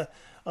on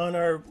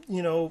our,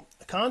 you know,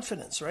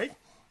 confidence, right?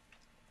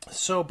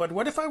 So, but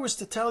what if I was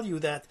to tell you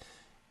that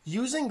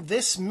using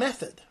this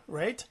method,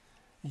 right?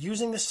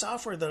 Using the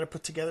software that I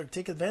put together to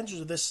take advantage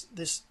of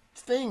this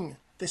thing,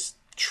 this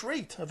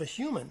trait of a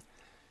human,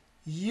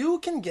 you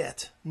can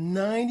get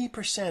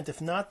 90%, if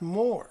not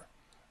more,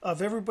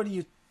 of everybody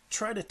you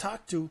try to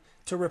talk to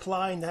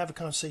reply and to have a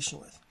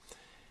conversation with.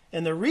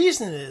 And the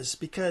reason is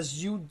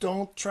because you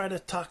don't try to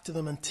talk to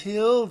them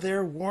until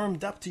they're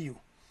warmed up to you.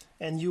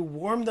 And you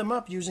warm them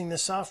up using the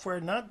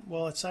software,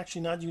 it's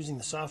actually not using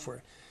the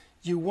software.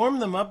 You warm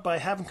them up by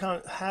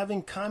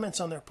having comments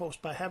on their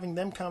post, by having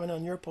them comment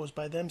on your post,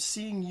 by them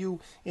seeing you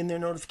in their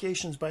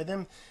notifications, by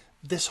them.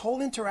 This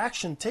whole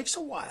interaction takes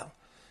a while.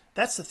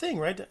 That's the thing,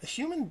 right? A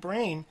human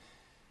brain,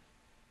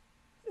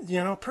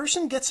 you know, a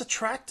person gets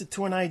attracted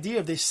to an idea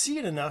if they see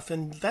it enough,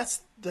 and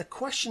that's the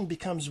question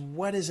becomes,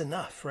 what is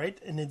enough, right?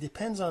 And it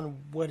depends on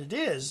what it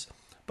is.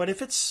 But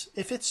if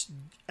it's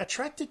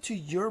attracted to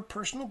your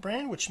personal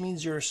brand, which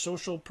means your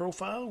social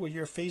profile with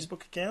your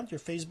Facebook account, your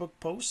Facebook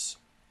posts,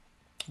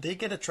 they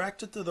get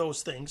attracted to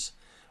those things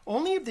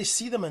only if they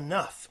see them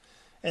enough.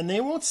 And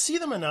they won't see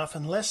them enough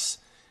unless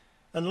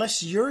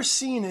you're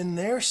seen in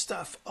their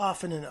stuff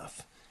often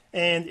enough.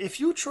 And if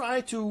you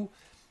try to,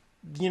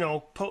 you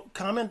know,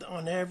 comment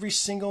on every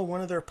single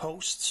one of their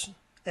posts,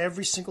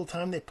 every single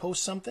time they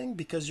post something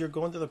because you're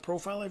going to the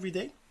profile every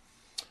day,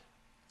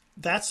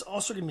 that's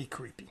also going to be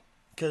creepy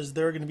because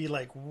they're going to be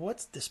like,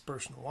 what's this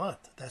person want?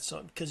 That's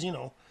because, you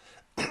know,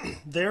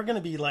 they're going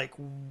to be like,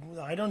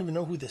 I don't even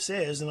know who this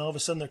is. And all of a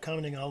sudden they're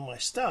commenting on all my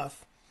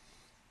stuff.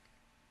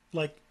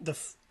 Like and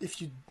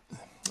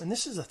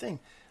this is the thing,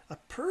 a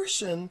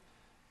person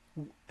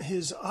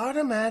is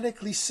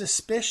automatically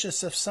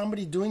suspicious of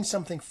somebody doing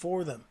something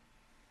for them.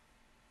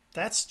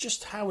 That's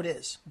just how it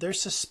is. They're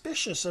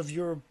suspicious of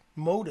your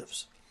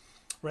motives,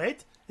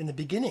 right? In the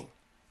beginning,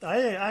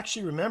 I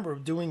actually remember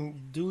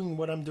doing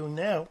what I'm doing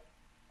now.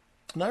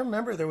 And I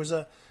remember there was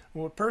a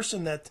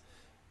person that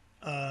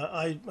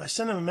I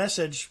sent him a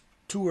message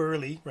too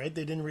early, right?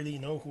 They didn't really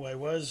know who I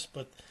was,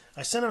 but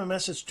I sent him a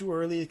message too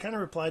early. He kind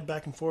of replied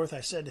back and forth.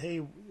 I said,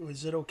 hey,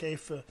 is it okay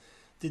if,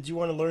 did you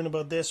want to learn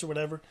about this or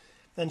whatever?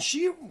 And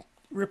she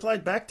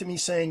replied back to me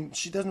saying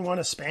she doesn't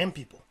want to spam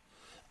people.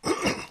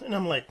 And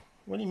I'm like,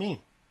 what do you mean?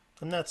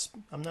 I'm not,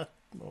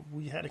 well,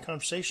 we had a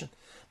conversation.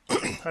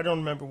 I don't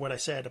remember what I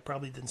said. I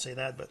probably didn't say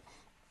that, but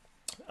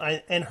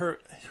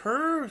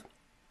her,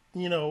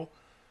 you know,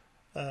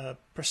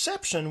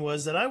 perception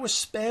was that I was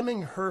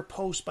spamming her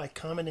post by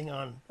commenting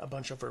on a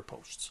bunch of her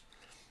posts.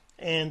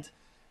 And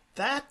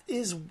that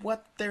is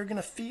what they're going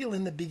to feel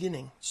in the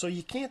beginning. So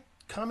you can't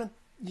comment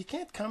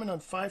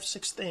on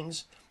 5-6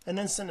 things and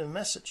then send a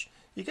message.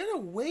 You got to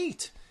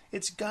wait.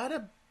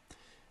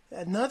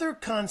 Another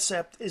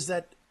concept is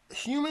that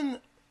human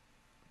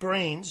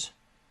brains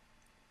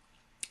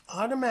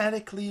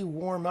automatically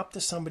warm up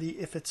to somebody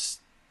if it's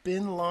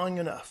been long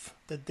enough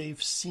that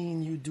they've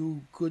seen you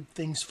do good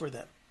things for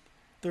them.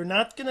 They're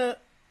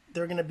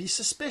going to be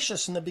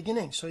suspicious in the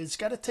beginning. So it's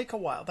got to take a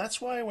while.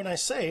 That's why when I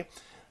say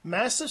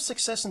massive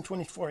success in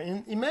 24,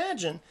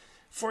 imagine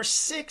for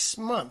 6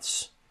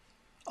 months,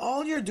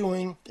 all you're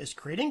doing is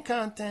creating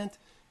content,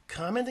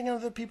 commenting on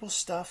other people's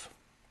stuff,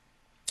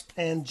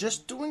 and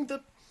just doing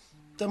the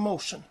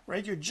motion,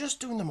 right? You're just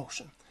doing the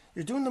motion.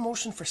 You're doing the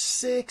motion for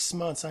 6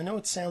 months. I know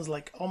it sounds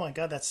like, oh my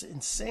God, that's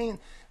insane.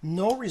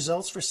 No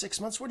results for 6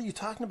 months. What are you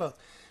talking about?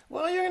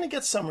 Well, you're going to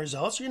get some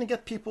results. You're going to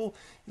get people,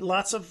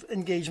 lots of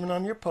engagement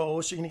on your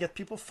posts. You're going to get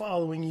people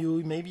following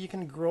you. Maybe you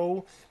can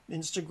grow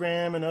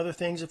Instagram and other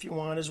things if you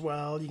want as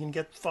well. You can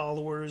get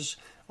followers,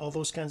 all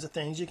those kinds of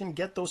things. You can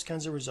get those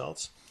kinds of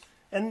results.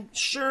 And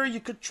sure, you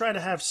could try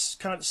to have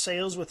kind of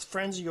sales with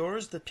friends of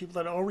yours, the people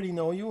that already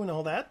know you and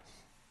all that.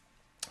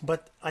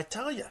 But I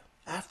tell you,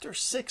 after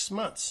 6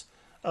 months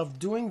of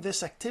doing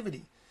this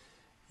activity,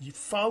 you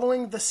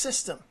following the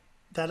system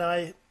that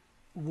I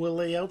will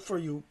lay out for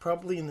you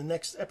probably in the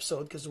next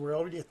episode, because we're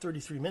already at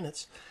 33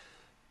 minutes,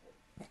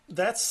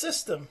 that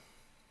system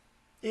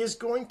is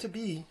going to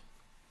be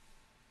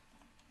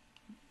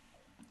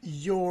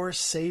your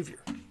savior.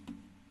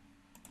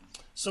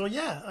 So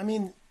yeah, I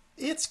mean,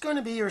 it's going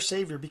to be your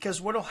savior,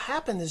 because what will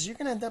happen is you're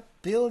going to end up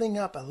building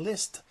up a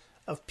list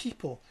of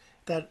people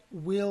that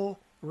will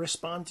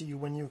respond to you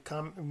when you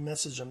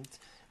message them.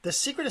 The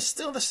secret is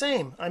still the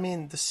same. I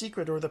mean, the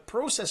secret or the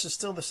process is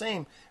still the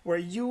same, where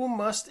you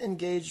must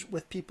engage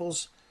with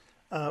people's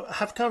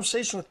have a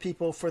conversation with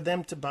people for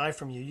them to buy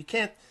from you. You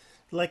can't,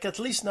 like, at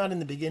least not in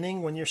the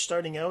beginning when you're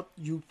starting out,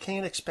 you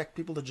can't expect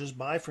people to just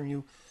buy from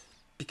you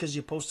because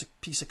you post a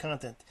piece of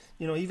content.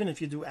 You know, even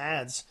if you do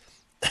ads,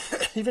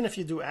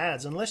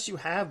 unless you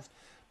have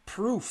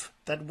proof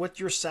that what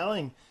you're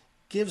selling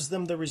gives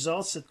them the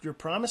results that you're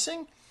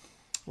promising,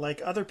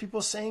 like other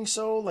people saying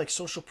so, like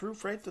social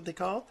proof, right, that they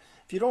call.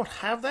 If you don't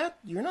have that,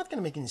 you're not going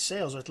to make any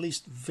sales, or at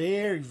least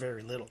very,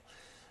 very little,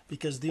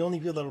 because the only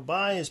people that will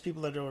buy is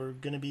people that are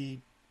going to be,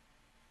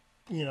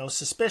 you know,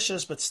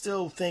 suspicious, but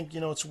still think,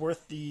 you know, it's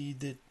worth the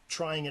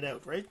trying it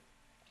out, right?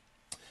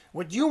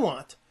 What you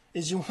want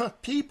is you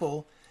want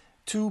people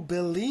to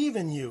believe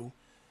in you,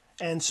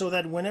 and so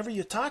that whenever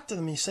you talk to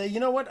them, you say, you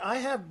know what, I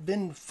have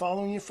been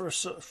following you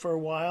for a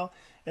while,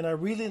 and I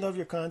really love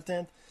your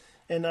content,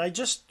 and I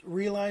just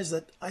realized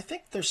that I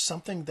think there's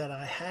something that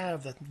I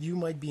have that you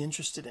might be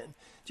interested in.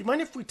 Do you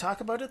mind if we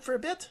talk about it for a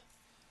bit?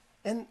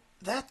 And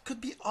that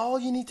could be all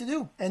you need to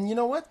do. And you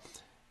know what?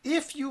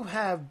 If you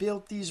have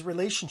built these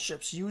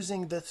relationships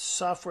using the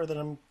software that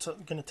I'm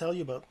going to tell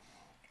you about,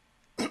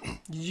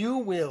 you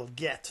will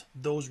get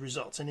those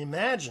results. And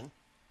imagine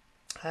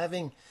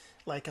having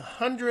like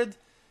 100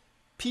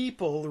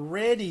 people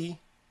ready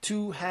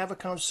to have a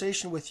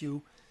conversation with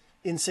you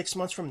in 6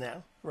 months from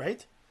now,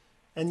 right?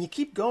 And you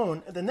keep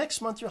going. The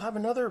next month you'll have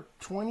another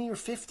 20 or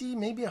 50,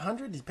 maybe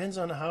 100, depends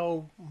on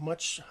how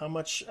much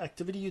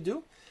activity you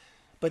do.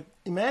 But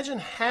imagine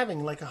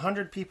having like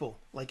 100 people,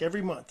 like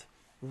every month,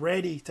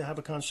 ready to have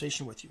a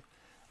conversation with you.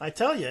 I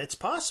tell you, it's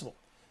possible,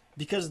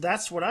 because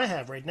that's what I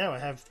have right now. I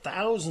have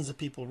thousands of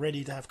people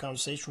ready to have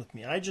conversation with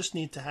me. I just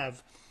need to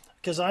have,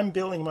 because I'm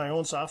building my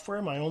own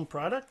software, my own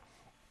product,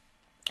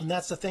 and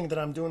that's the thing that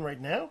I'm doing right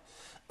now.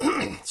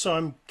 So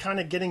I'm kind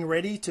of getting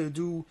ready to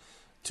do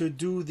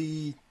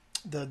the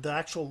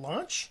actual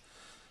launch,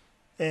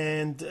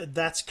 and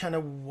that's kind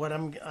of what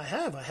I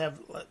have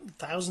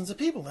thousands of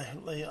people.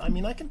 I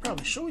mean, I can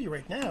probably show you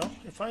right now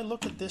if I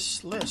look at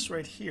this list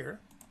right here.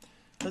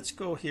 Let's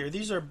go here.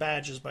 These are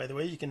badges, by the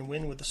way. You can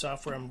win with the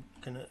software I'm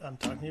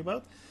talking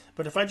about.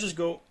 But if I just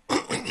go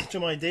to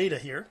my data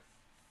here,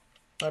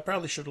 I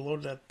probably should have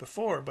loaded that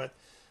before, but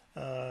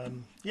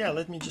yeah,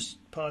 let me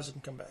just pause it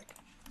and come back.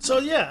 So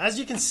yeah, as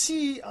you can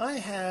see, I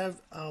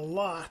have a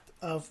lot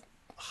of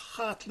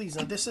hot leads.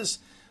 Now this is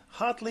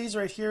hot leads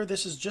right here.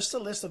 This is just a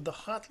list of the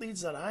hot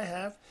leads that I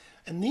have.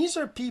 And these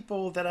are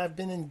people that I've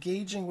been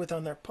engaging with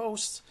on their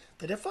posts,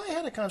 that if I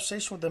had a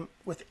conversation with them,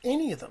 with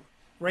any of them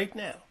right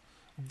now,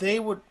 they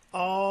would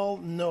all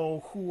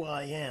know who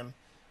I am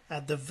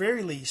at the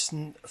very least,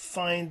 and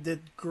find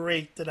it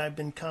great that I've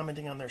been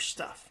commenting on their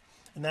stuff.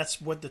 And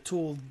that's what the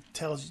tool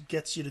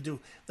gets you to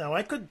do. Now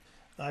I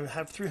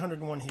have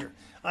 301 here.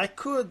 I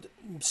could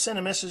send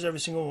a message to every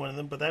single one of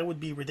them, but that would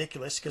be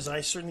ridiculous, because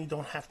I certainly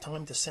don't have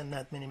time to send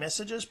that many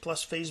messages.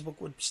 Plus Facebook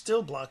would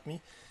still block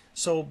me.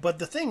 So, but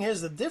the thing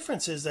is, the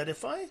difference is that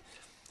if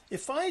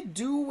I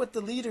do what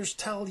the leaders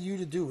tell you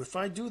to do, if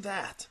I do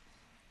that,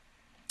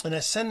 and I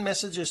send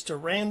messages to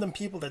random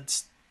people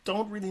that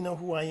don't really know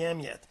who I am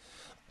yet,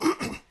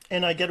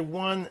 and I get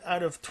 1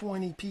 out of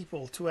 20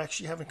 people to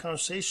actually have a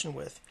conversation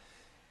with,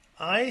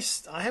 I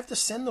have to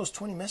send those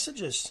 20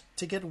 messages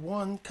to get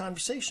one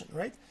conversation,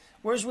 right?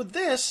 Whereas with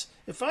this,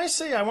 if I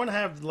say I want to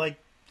have like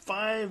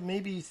 5,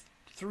 maybe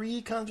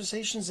 3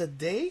 conversations a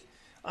day,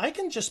 I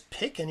can just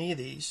pick any of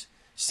these,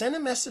 send a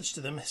message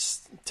to them,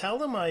 tell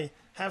them I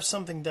have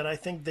something that I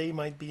think they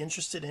might be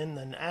interested in,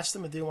 and ask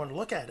them if they want to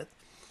look at it.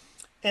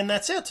 And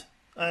that's it.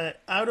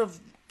 Out of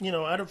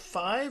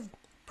 5,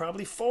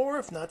 probably 4,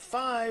 if not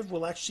 5,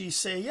 will actually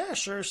say, yeah,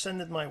 sure,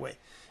 send it my way.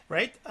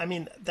 Right? I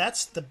mean,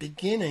 that's the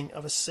beginning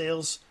of a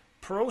sales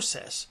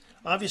process.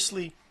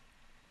 Obviously,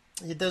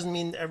 it doesn't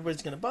mean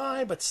everybody's going to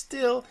buy, but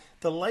still,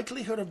 the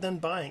likelihood of them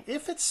buying,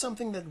 if it's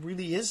something that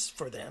really is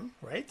for them,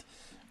 right?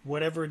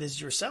 Whatever it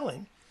is you're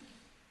selling,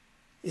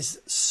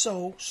 is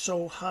so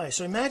high.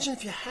 So imagine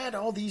if you had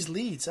all these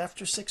leads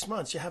after 6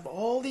 months. You have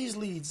all these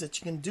leads that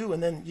you can do,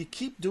 and then you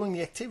keep doing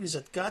the activities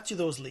that got you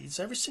those leads.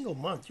 Every single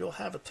month, you'll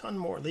have a ton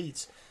more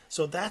leads.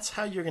 So that's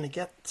how you're going to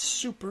get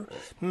super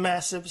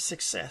massive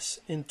success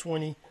in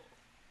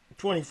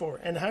 2024.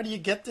 And how do you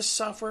get this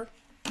software?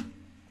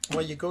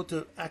 Well, you go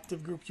to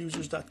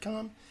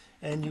activegroupusers.com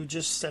and you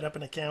just set up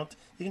an account.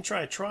 You can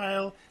try a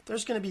trial.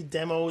 There's going to be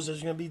demos.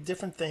 There's going to be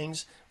different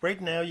things. Right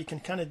now, you can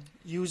kind of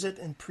use it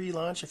in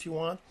pre-launch if you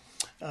want.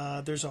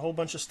 There's a whole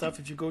bunch of stuff.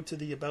 If you go to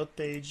the About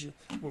page,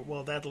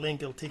 well, that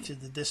link, it'll take you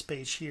to this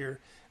page here,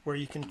 where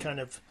you can kind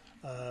of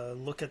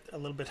look at a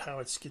little bit how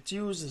it gets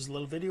used. There's a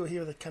little video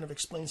here that kind of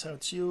explains how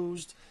it's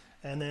used,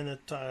 and then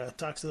it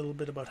talks a little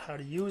bit about how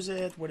to use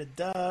it, what it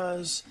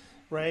does,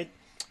 right,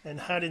 and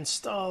how to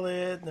install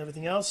it and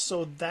everything else.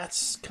 So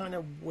that's kind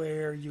of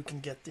where you can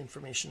get the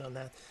information on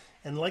that.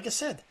 And like I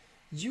said,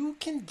 you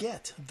can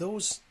get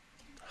those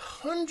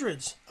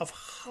hundreds of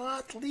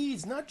hot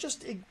leads, not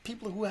just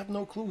people who have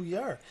no clue who you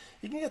are.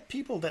 You can get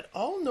people that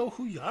all know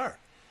who you are.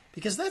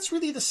 because that's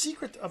really the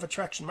secret of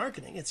attraction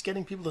marketing. It's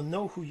getting people to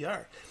know who you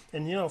are.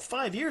 And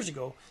 5 years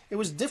ago, it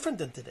was different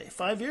than today.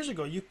 5 years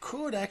ago, you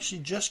could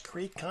actually just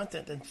create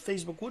content and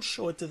Facebook would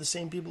show it to the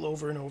same people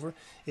over and over.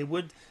 It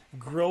would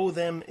grow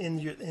them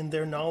in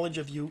their knowledge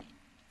of you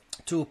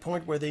to a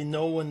point where they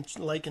know and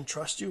like and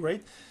trust you,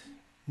 right?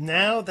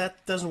 Now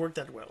that doesn't work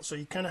that well. So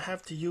you kind of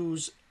have to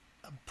use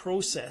a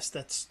process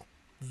that's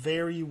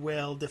very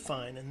well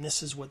defined. And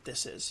this is what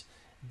this is.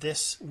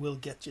 This will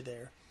get you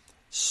there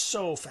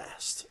so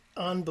fast,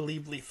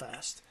 unbelievably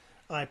fast.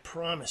 I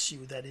promise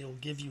you that it'll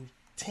give you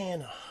 10,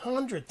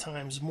 100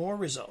 times more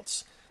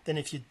results than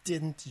if you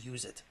didn't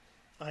use it.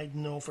 I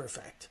know for a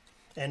fact.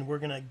 And we're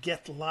going to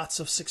get lots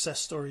of success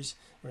stories.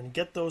 We're going to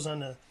get those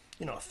on a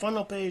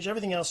funnel page,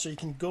 everything else, so you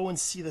can go and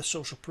see the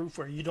social proof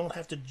where you don't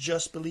have to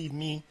just believe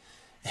me,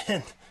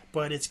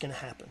 but it's going to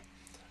happen.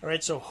 All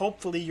right, so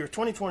hopefully your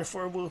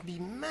 2024 will be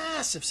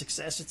massive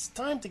success. It's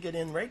time to get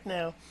in right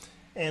now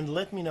and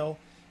let me know,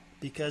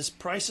 because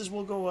prices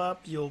will go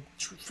up,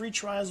 free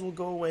trials will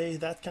go away,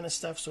 that kind of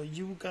stuff. So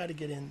you got to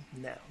get in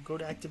now. Go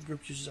to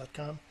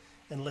activegroupusers.com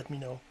and let me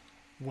know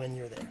when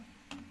you're there.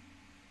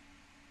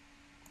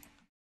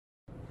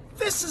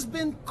 This has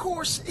been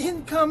Course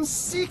Income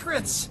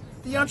Secrets,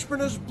 the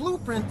entrepreneur's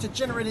blueprint to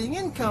generating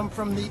income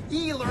from the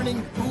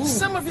e-learning boom.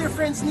 Some of your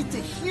friends need to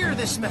hear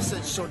this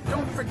message, so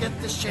don't forget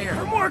to share.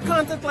 For more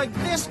content like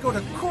this, go to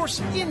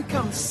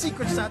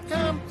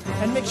CourseIncomeSecrets.com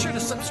and make sure to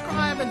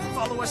subscribe and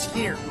follow us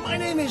here. My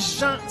name is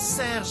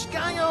Jean-Serge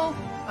Gagnon.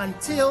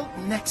 Until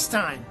next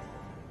time.